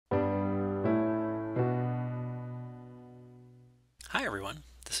everyone,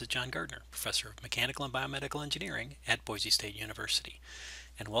 this is John Gardner, Professor of Mechanical and Biomedical Engineering at Boise State University,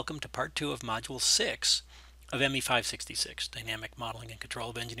 and welcome to Part 2 of Module 6 of ME 566, Dynamic Modeling and Control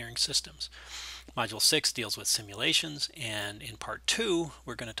of Engineering Systems. Module 6 deals with simulations, and in Part 2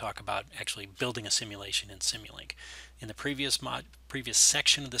 we're going to talk about actually building a simulation in Simulink. In the previous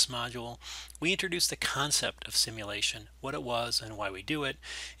section of this module, we introduced the concept of simulation, what it was and why we do it,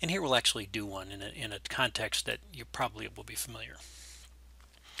 and here we'll actually do one in a context that you probably will be familiar.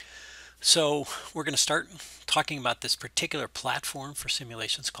 So we're going to start talking about this particular platform for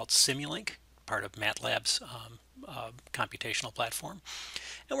simulations called Simulink, part of MATLAB's computational platform.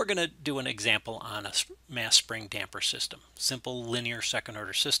 And we're going to do an example on a mass spring damper system, simple linear second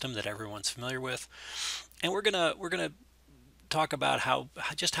order system that everyone's familiar with. And we're gonna talk about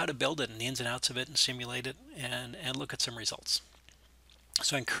just how to build it and the ins and outs of it and simulate it and look at some results.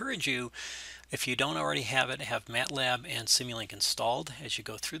 So I encourage you, if you don't already have it, have MATLAB and Simulink installed as you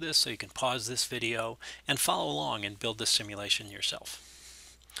go through this, so you can pause this video and follow along and build this simulation yourself.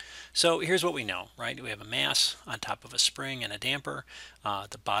 So here's what we know, right? We have a mass on top of a spring and a damper.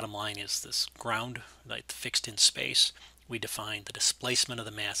 The bottom line is this ground, like fixed in space. We define the displacement of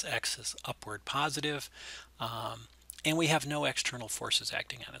the mass x as upward positive, and we have no external forces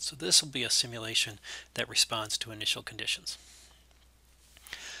acting on it. So this will be a simulation that responds to initial conditions.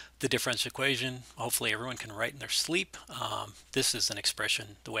 The differential equation, hopefully everyone can write in their sleep. This is an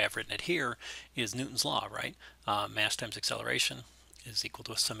expression, the way I've written it here, is Newton's law, right? Mass times acceleration is equal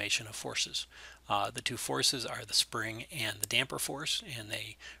to a summation of forces. The two forces are the spring and the damper force, and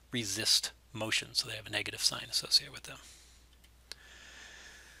they resist motion, so they have a negative sign associated with them.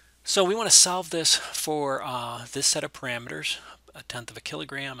 So we want to solve this for this set of parameters: 1/10 of a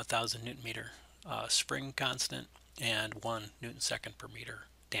kilogram, 1,000 Newton meter spring constant, and 1 Newton second per meter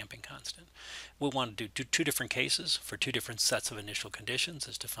damping constant. We'll want to do two different cases for two different sets of initial conditions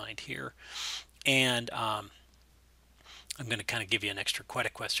as defined here. And I'm going to kind of give you an extra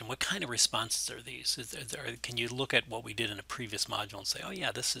question. What kind of responses are these? Can you look at what we did in a previous module and say, oh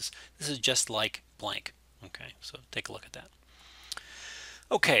yeah, this is just like blank? Okay, so take a look at that.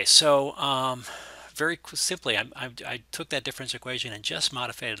 Okay, so very simply, I took that differential equation and just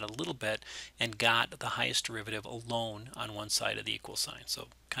modified it a little bit and got the highest derivative alone on one side of the equal sign. So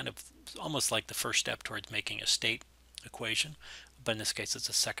kind of almost like the first step towards making a state equation, but in this case it's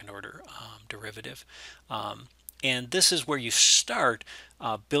a second order derivative. And this is where you start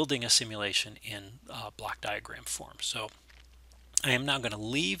building a simulation in block diagram form. So I am now going to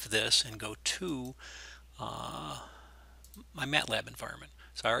leave this and go to my MATLAB environment.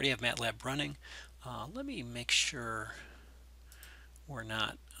 So I already have MATLAB running. Let me make sure we're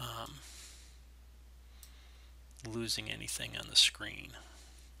not losing anything on the screen.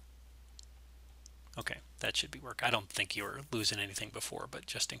 Okay, that should be working. I don't think you were losing anything before, but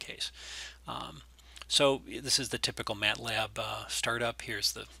just in case. So this is the typical MATLAB startup.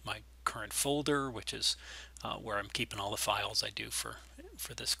 Here's my current folder, which is where I'm keeping all the files I do for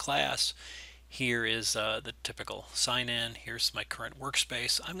this class. Here is the typical sign-in. Here's my current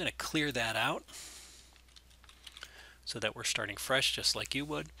workspace. I'm going to clear that out so that we're starting fresh just like you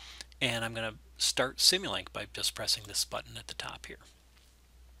would. And I'm going to start Simulink by just pressing this button at the top here.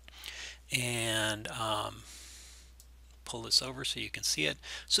 And pull this over so you can see it.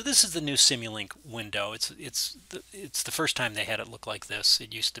 So this is the new Simulink window. It's the first time they had it look like this.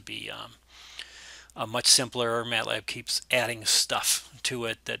 It used to be much simpler. MATLAB keeps adding stuff to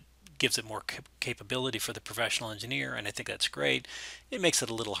it that gives it more capability for the professional engineer, and I think that's great. It makes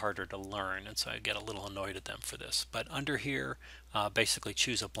it a little harder to learn, and so I get a little annoyed at them for this. But under here, basically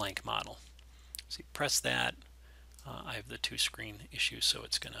choose a blank model. So you press that. I have the two screen issue, so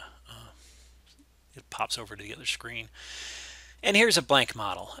it's gonna it pops over to the other screen. And here's a blank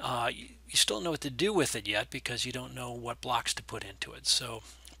model. You still don't know what to do with it yet because you don't know what blocks to put into it. So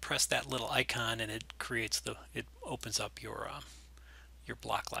press that little icon, and it opens up your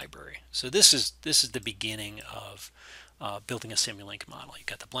block library. So this is the beginning of building a Simulink model. You've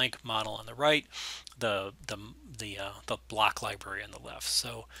got the blank model on the right, the block library on the left.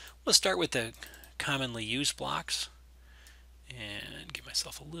 So we'll start with the commonly used blocks and give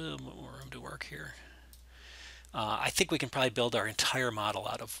myself a little bit more room to work here. I think we can probably build our entire model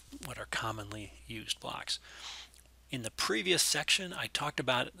out of what are commonly used blocks. In the previous section, I talked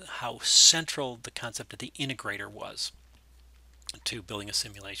about how central the concept of the integrator was to building a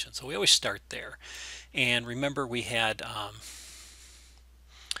simulation. So we always start there. And remember, we had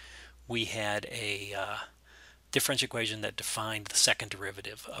a differential equation that defined the second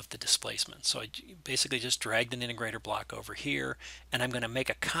derivative of the displacement. So I basically just dragged an integrator block over here, and I'm going to make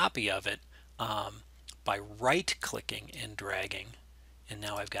a copy of it by right-clicking and dragging and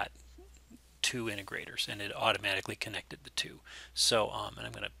now I've got two integrators, and it automatically connected the two. So and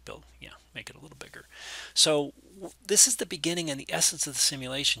I'm going to build, make it a little bigger. So this is the beginning and the essence of the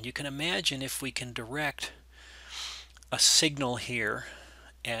simulation. You can imagine if we can direct a signal here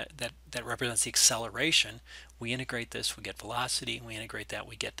that represents the acceleration. We integrate this, we get velocity, and we integrate that,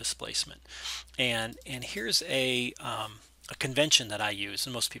 we get displacement. And here's a convention that I use,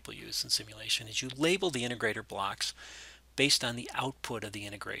 and most people use in simulation, is you label the integrator blocks based on the output of the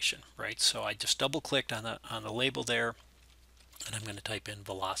integration, right? So I just double-clicked on the label there, and I'm going to type in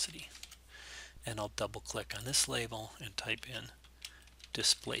velocity, and I'll double-click on this label and type in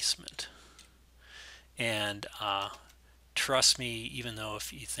displacement. And trust me, even though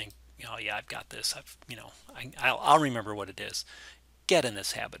if you think, oh yeah, I've got this, I'll remember what it is. Get in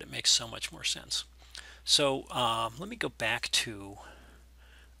this habit; it makes so much more sense. So let me go back to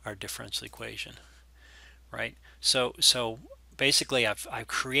our differential equation, right? So basically, I've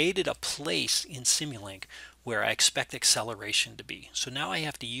created a place in Simulink where I expect acceleration to be. So now I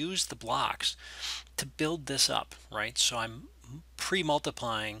have to use the blocks to build this up, right? So I'm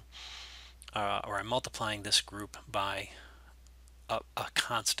pre-multiplying, or I'm multiplying this group by a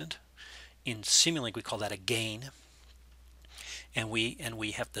constant. In Simulink, we call that a gain, and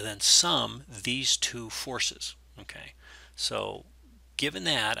we have to then sum these two forces. Okay, so given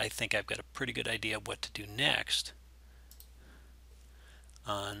that, I think I've got a pretty good idea of what to do next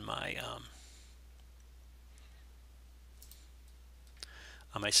on my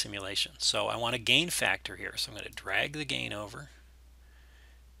simulation. So I want a gain factor here, so I'm going to drag the gain over,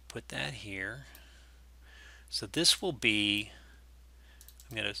 put that here. So this will be,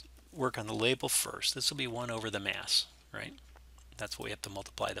 I'm going to work on the label first. This will be 1 over the mass, right? That's what we have to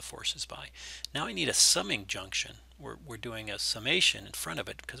multiply the forces by. Now I need a summing junction. We're doing a summation in front of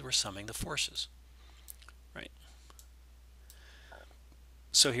it because we're summing the forces, right?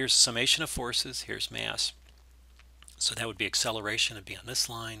 So here's summation of forces, here's mass. So that would be acceleration, it'd be on this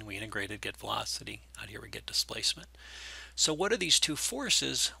line. We integrated, get velocity. Out here we get displacement. So what are these two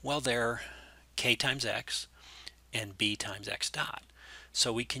forces? Well, they're k times x and b times x dot.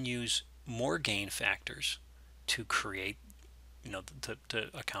 So we can use more gain factors to create, to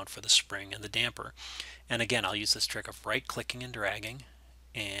account for the spring and the damper. And again, I'll use this trick of right-clicking and dragging,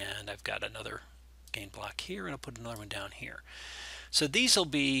 and I've got another gain block here, and I'll put another one down here. So these will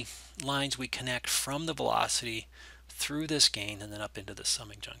be lines we connect from the velocity through this gain and then up into the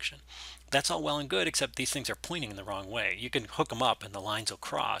summing junction. That's all well and good, except these things are pointing in the wrong way. You can hook them up and the lines will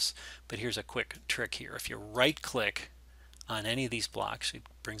cross, but here's a quick trick here. If you right-click on any of these blocks, it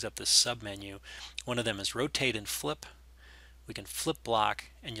brings up this sub-menu. One of them is rotate and flip. We can flip block,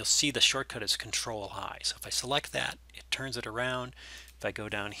 and you'll see the shortcut is Control-I. So if I select that, it turns it around. If I go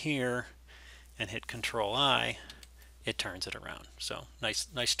down here and hit Control-I, it turns it around. So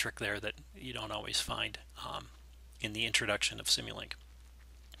nice trick there that you don't always find in the introduction of Simulink.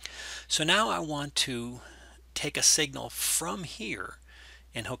 So now I want to take a signal from here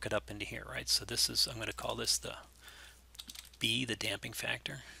and hook it up into here, right? So this is, I'm going to call this the B, the damping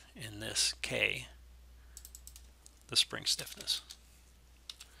factor, and this K, the spring stiffness.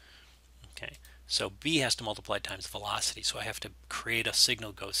 Okay, so B has to multiply times velocity, so I have to create a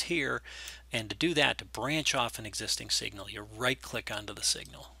signal goes here, and to do that, to branch off an existing signal, you right-click onto the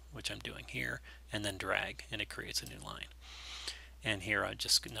signal, which I'm doing here, and then drag, and it creates a new line. And here I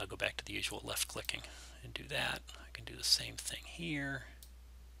just now go back to the usual left-clicking and do that. I can do the same thing here.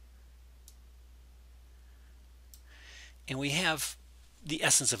 And we have the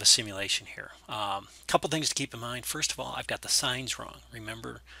essence of a simulation here. Couple things to keep in mind. First of all, I've got the signs wrong.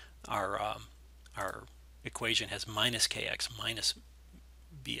 Remember, our equation has minus kx minus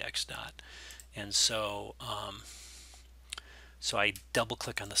bx dot, and so so I double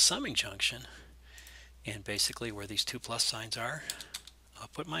click on the summing junction, and basically where these two plus signs are, I'll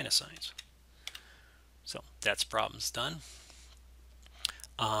put minus signs. So that's problems done.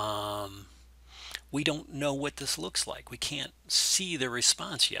 We don't know what this looks like. We can't see the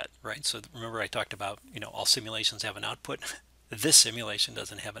response yet, right? So remember I talked about, all simulations have an output. This simulation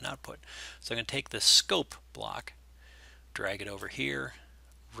doesn't have an output. So I'm going to take this scope block, drag it over here,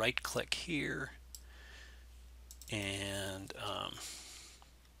 right click here, and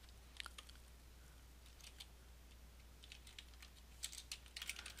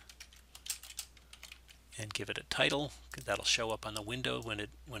give it a title, because that'll show up on the window when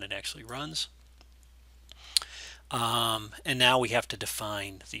it actually runs. And now we have to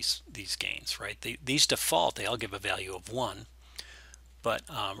define these gains, right? These default, they all give a value of 1. But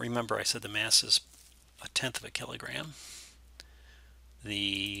remember I said the mass is 1/10 of a kilogram.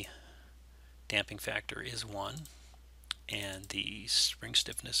 The damping factor is 1. and the spring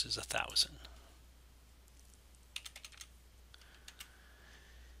stiffness is 1,000.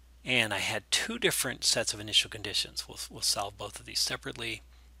 And I had two different sets of initial conditions. We'll solve both of these separately.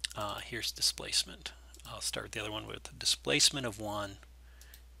 Here's displacement. I'll start the other one with a displacement of 1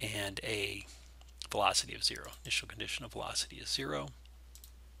 and a velocity of 0. Initial condition of velocity is 0.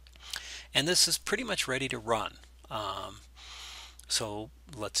 And this is pretty much ready to run. So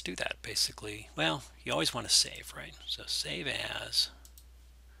let's do that. Basically, well, you always want to save, right? So save as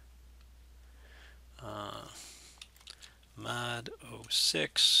mod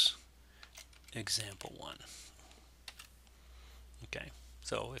 06 example 1. Okay,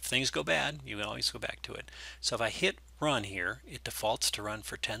 so if things go bad, you can always go back to it. So if I hit run here, it defaults to run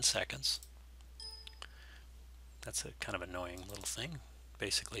for 10 seconds. That's a kind of annoying little thing.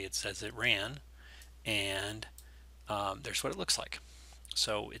 Basically, it says it ran, and there's what it looks like.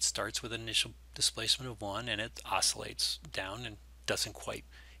 So it starts with an initial displacement of 1, and it oscillates down and doesn't quite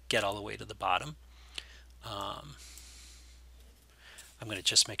get all the way to the bottom. I'm going to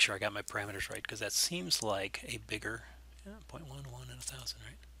just make sure I got my parameters right, because that seems like a bigger 0.11 and 1,000,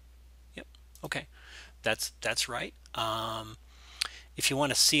 right? Yep. Okay, that's right. If you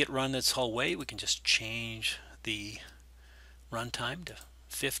want to see it run this whole way, we can just change the runtime to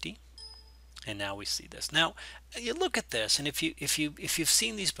 50, and now we see this. Now you look at this, and if you've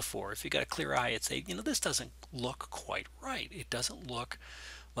seen these before, if you got a clear eye, it's say, this doesn't look quite right. It doesn't look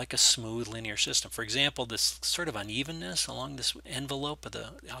like a smooth linear system. For example, this sort of unevenness along this envelope of the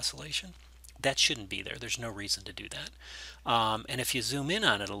oscillation, that shouldn't be there. There's no reason to do that. And if you zoom in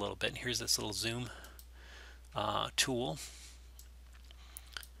on it a little bit, and here's this little zoom tool,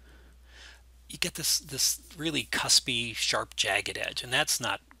 you get this really cuspy, sharp, jagged edge, and that's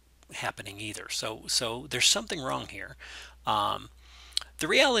not happening either. So there's something wrong here. The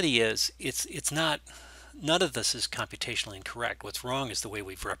reality is it's not. None of this is computationally incorrect. What's wrong is the way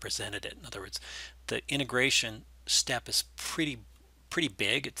we've represented it. In other words, the integration step is pretty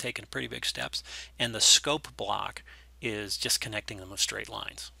big. It's taken pretty big steps, and the scope block is just connecting them with straight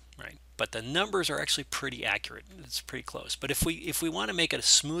lines, right? But the numbers are actually pretty accurate. It's pretty close. But if we want to make it a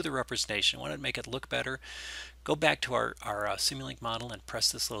smoother representation, want to make it look better, go back to our Simulink model and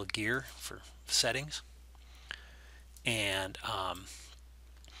press this little gear for settings, and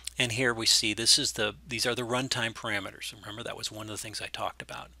here we see these are the runtime parameters. Remember, that was one of the things I talked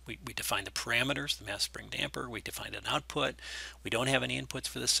about. We defined the parameters, the mass spring damper. We defined an output. We don't have any inputs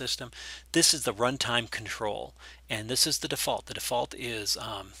for the system. This is the runtime control, and this is the default. The default is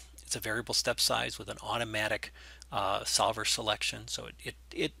it's a variable step size with an automatic solver selection. So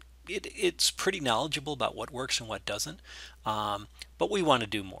it's pretty knowledgeable about what works and what doesn't. But we want to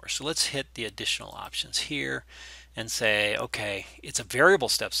do more. So let's hit the additional options here and say, okay, it's a variable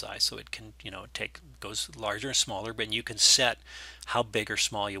step size, so it can, goes larger and smaller, but you can set how big or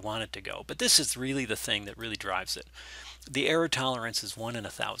small you want it to go. But this is really the thing that really drives it. The error tolerance is 1 in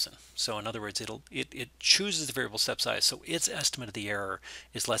 1,000. So in other words, it chooses the variable step size, so its estimate of the error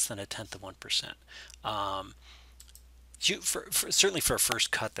is less than 1/10 of 1%. Certainly for a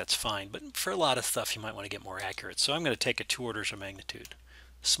first cut, that's fine, but for a lot of stuff, you might want to get more accurate. So I'm going to take it 2 orders of magnitude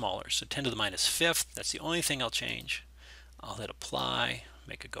smaller. So 10 to the minus fifth, that's the only thing I'll change. I'll hit apply,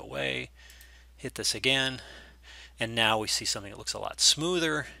 make it go away, hit this again, and now we see something that looks a lot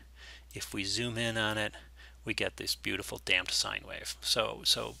smoother. If we zoom in on it, we get this beautiful damped sine wave. So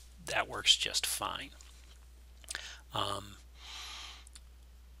that works just fine.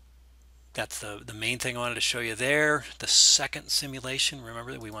 That's the main thing I wanted to show you there. The second simulation,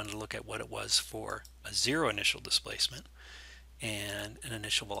 remember that we wanted to look at what it was for a 0 initial displacement and an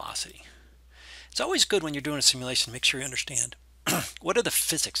initial velocity. It's always good when you're doing a simulation, make sure you understand what are the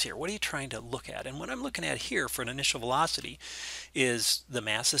physics here? What are you trying to look at? And what I'm looking at here for an initial velocity is the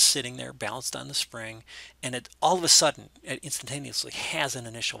mass is sitting there balanced on the spring, and it all of a sudden, it instantaneously has an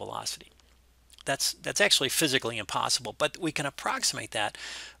initial velocity. That's actually physically impossible, but we can approximate that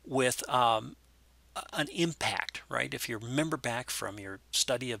with an impact, right? If you remember back from your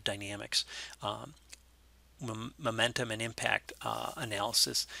study of dynamics, momentum and impact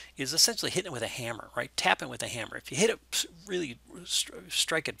analysis is essentially hitting it with a hammer, right? Tapping with a hammer. If you hit it, really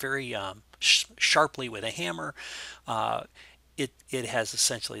strike it very sharply with a hammer, it has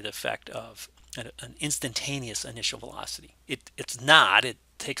essentially the effect of an instantaneous initial velocity. It's not. It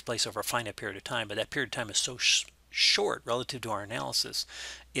takes place over a finite period of time, but that period of time is so short relative to our analysis,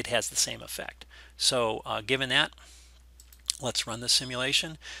 it has the same effect. So given that, let's run the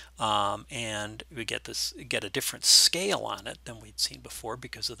simulation, and we get a different scale on it than we'd seen before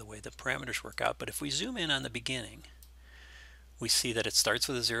because of the way the parameters work out. But if we zoom in on the beginning, we see that it starts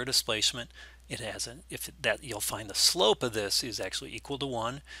with a 0 displacement, it has an, if it, that you'll find the slope of this is actually equal to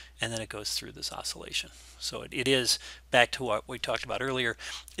 1, and then it goes through this oscillation. So it is, back to what we talked about earlier,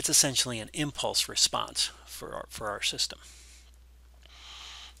 it's essentially an impulse response for our system.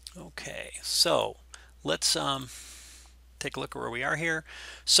 Okay, so let's take a look at where we are here.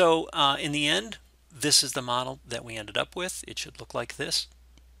 So in the end, this is the model that we ended up with. It should look like this.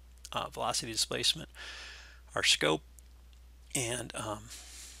 Velocity displacement, our scope, and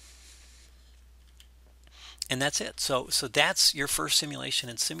that's it. So that's your first simulation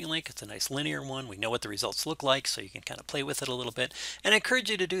in Simulink. It's a nice linear one. We know what the results look like, so you can kind of play with it a little bit. And I encourage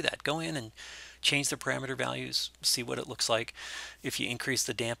you to do that. Go in and change the parameter values, see what it looks like. If you increase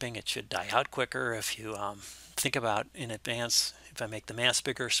the damping, it should die out quicker. If you think about in advance, if I make the mass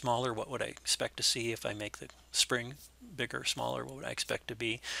bigger or smaller, what would I expect to see? If I make the spring bigger or smaller, what would I expect to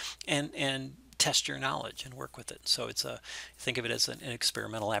be? And test your knowledge and work with it. So it's think of it as an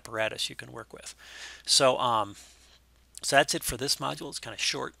experimental apparatus you can work with. So so that's it for this module. It's kind of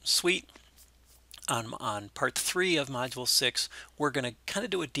short and sweet. On part 3 of module 6, we're going to kind of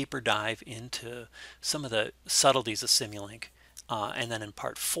do a deeper dive into some of the subtleties of Simulink. And then in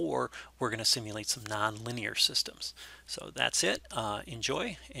part 4, we're going to simulate some nonlinear systems. So that's it.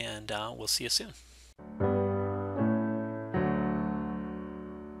 Enjoy, and we'll see you soon.